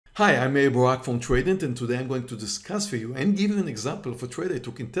Hi, I'm Meir Barak from TradeNet, and today I'm going to discuss for you and give you an example of a trade I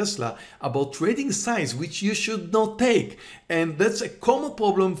took in Tesla about trading size which you should not take. And that's a common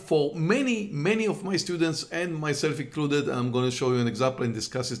problem for many of my students and myself included. I'm going to show you an example and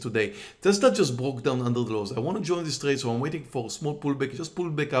discuss it today. Tesla just broke down under the lows. I want to join this trade, so I'm waiting for a small pullback. Just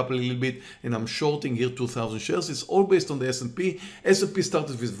pull back up a little bit, and I'm shorting here 2,000 shares. It's all based on the S&P. S&P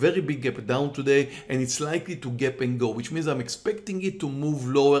started with very big gap down today, and it's likely to gap and go, which means I'm expecting it to move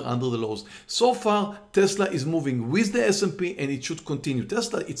lower under the lows. So far, Tesla is moving with the S&P, and it should continue.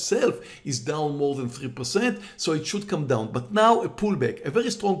 Tesla itself is down more than 3%, so it should come down. But now a pullback, a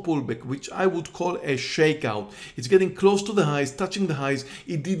very strong pullback, which I would call a shakeout. It's getting close to the highs, touching the highs.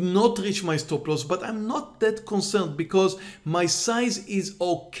 It did not reach my stop loss, but I'm not that concerned because my size is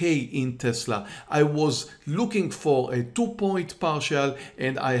okay in Tesla. I was looking for a 2-point partial,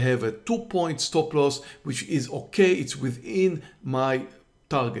 and I have a 2-point stop loss, which is okay. It's within my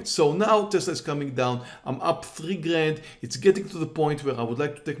target. So now Tesla is coming down. I'm up 3 grand. It's getting to the point where I would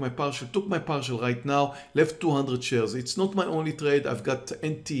like to take my partial. Took my partial right now, left 200 shares. It's not my only trade. I've got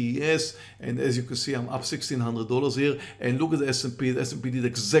NTES, and as you can see, I'm up $1,600 here. And look at the S&P. The S&P did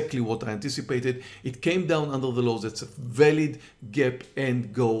exactly what I anticipated. It came down under the lows. That's a valid gap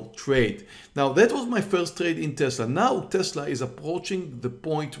and go trade. Now that was my first trade in Tesla. Now Tesla is approaching the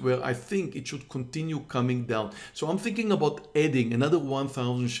point where I think it should continue coming down. So I'm thinking about adding another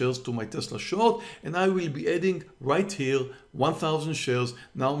 1,000 shares to my Tesla short, and I will be adding right here 1,000 shares.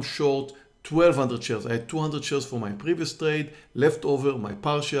 Now I'm short 1,200 shares. I had 200 shares for my previous trade, left over my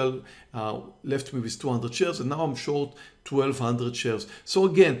partial, left me with 200 shares, and now I'm short 1,200 shares. So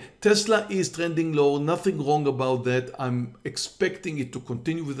again, Tesla is trending low, nothing wrong about that. I'm expecting it to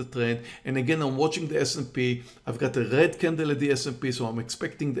continue with the trend, and again, I'm watching the S&P. I've got a red candle at the S&P, so I'm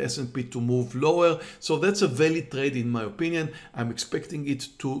expecting the S&P to move lower. So that's a valid trade in my opinion. I'm expecting it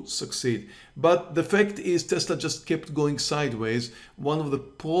to succeed. But the fact is, Tesla just kept going sideways. One of the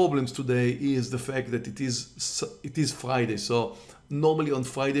problems today is the fact that it is Friday. So normally on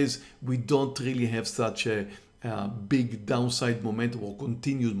Fridays, we don't really have such a big downside momentum or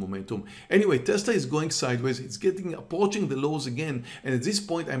continued momentum. Anyway, Tesla is going sideways. It's approaching the lows again. And at this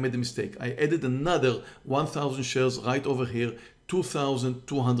point, I made a mistake. I added another 1,000 shares right over here.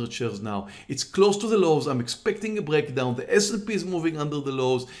 2,200 shares now. It's close to the lows. I'm expecting a breakdown. The S&P is moving under the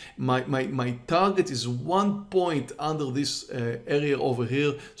lows. My target is 1 point under this area over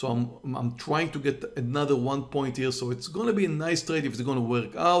here. So I'm trying to get another 1 point here. So it's going to be a nice trade if it's going to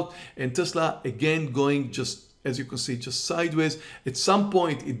work out. And Tesla again going just, as you can see, just sideways. At some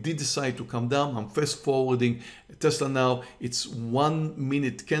point, it did decide to come down. I'm fast forwarding Tesla now. It's 1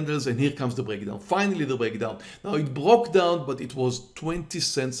 minute candles, and here comes the breakdown. Finally, the breakdown. Now, it broke down, but it was 20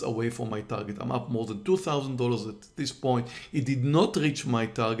 cents away from my target. I'm up more than $2,000 at this point. It did not reach my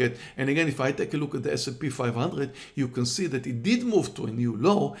target. And again, if I take a look at the S&P 500, you can see that it did move to a new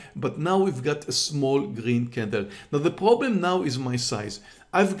low, but now we've got a small green candle. Now, the problem now is my size.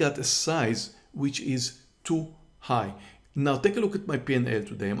 I've got a size which is too high. Now take a look at my P&L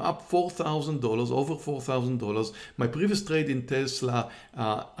today. I'm up $4,000, over $4,000. My previous trade in Tesla,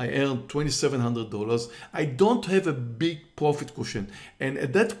 I earned $2,700. I don't have a big profit cushion. And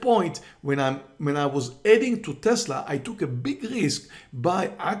at that point, when I was adding to Tesla, I took a big risk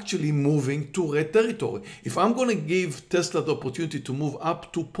by actually moving to red territory. If I'm going to give Tesla the opportunity to move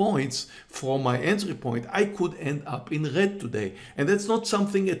up 2 points from my entry point, I could end up in red today. And that's not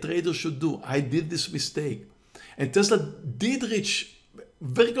something a trader should do. I did this mistake. And Tesla did reach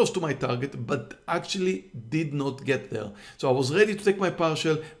very close to my target, but actually did not get there. So I was ready to take my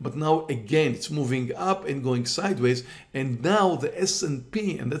partial, but now again, it's moving up and going sideways. And now the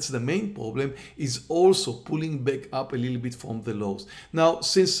S&P, and that's the main problem, is also pulling back up a little bit from the lows. Now,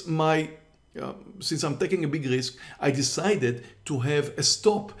 since I'm taking a big risk, I decided to have a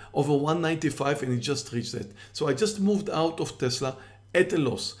stop over 195, and it just reached that. So I just moved out of Tesla at a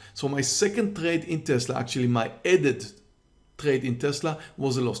loss. So my second trade in Tesla, actually my added trade in Tesla,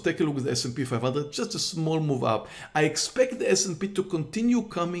 was a loss. Take a look at the S&P 500, just a small move up. I expect the S&P to continue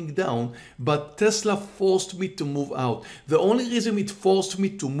coming down, but Tesla forced me to move out. The only reason it forced me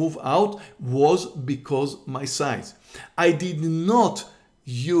to move out was because my size. I did not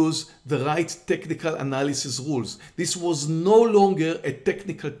use the right technical analysis rules. This was no longer a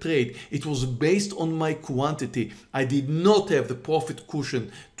technical trade. It was based on my quantity. I did not have the profit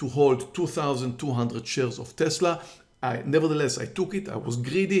cushion to hold 2,200 shares of Tesla. Nevertheless, I took it. I was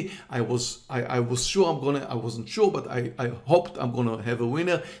greedy. I was sure I wasn't sure, but I hoped I'm gonna have a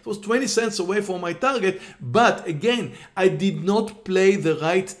winner. It was 20 cents away from my target, but again, I did not play the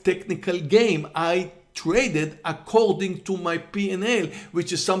right technical game. I traded according to my P&L,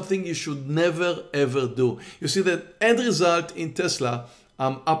 which is something you should never ever do. You see that end result in Tesla,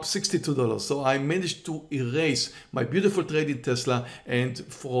 I'm up $62. So I managed to erase my beautiful trade in Tesla, and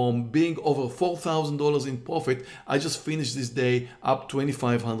from being over $4,000 in profit, I just finished this day up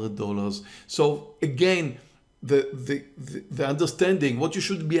 $2,500. So again, the understanding, what you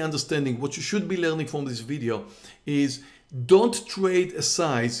should be understanding, what you should be learning from this video is don't trade a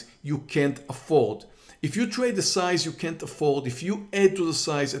size you can't afford. If you trade a size you can't afford, if you add to the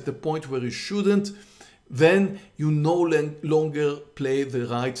size at the point where you shouldn't, then you no longer play the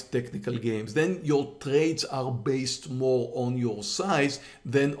right technical games. Then your trades are based more on your size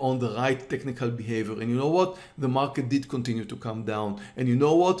than on the right technical behavior. And you know what? The market did continue to come down. And you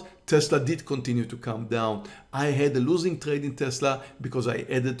know what? Tesla did continue to come down. I had a losing trade in Tesla because I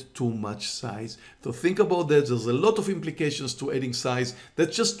added too much size. So think about that. There's a lot of implications to adding size.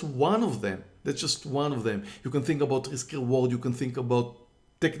 That's just one of them. That's just one of them. You can think about risk reward. You can think about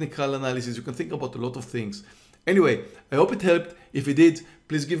technical analysis. You can think about a lot of things. Anyway, I hope it helped. If it did,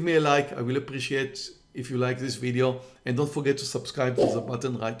 please give me a like. I will appreciate if you like this video. And don't forget to subscribe. There's a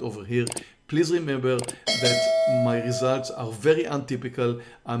button right over here. Please remember that my results are very untypical.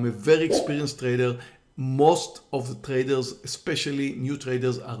 I'm a very experienced trader. Most of the traders, especially new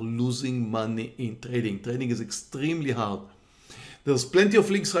traders, are losing money in trading. Trading is extremely hard. There's plenty of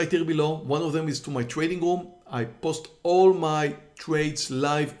links right here below. One of them is to my trading room. I post all my trades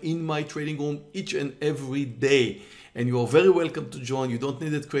live in my trading room each and every day. And you are very welcome to join. You don't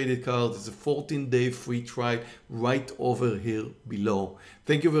need a credit card. It's a 14-day free trial right over here below.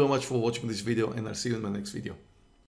 Thank you very much for watching this video, and I'll see you in my next video.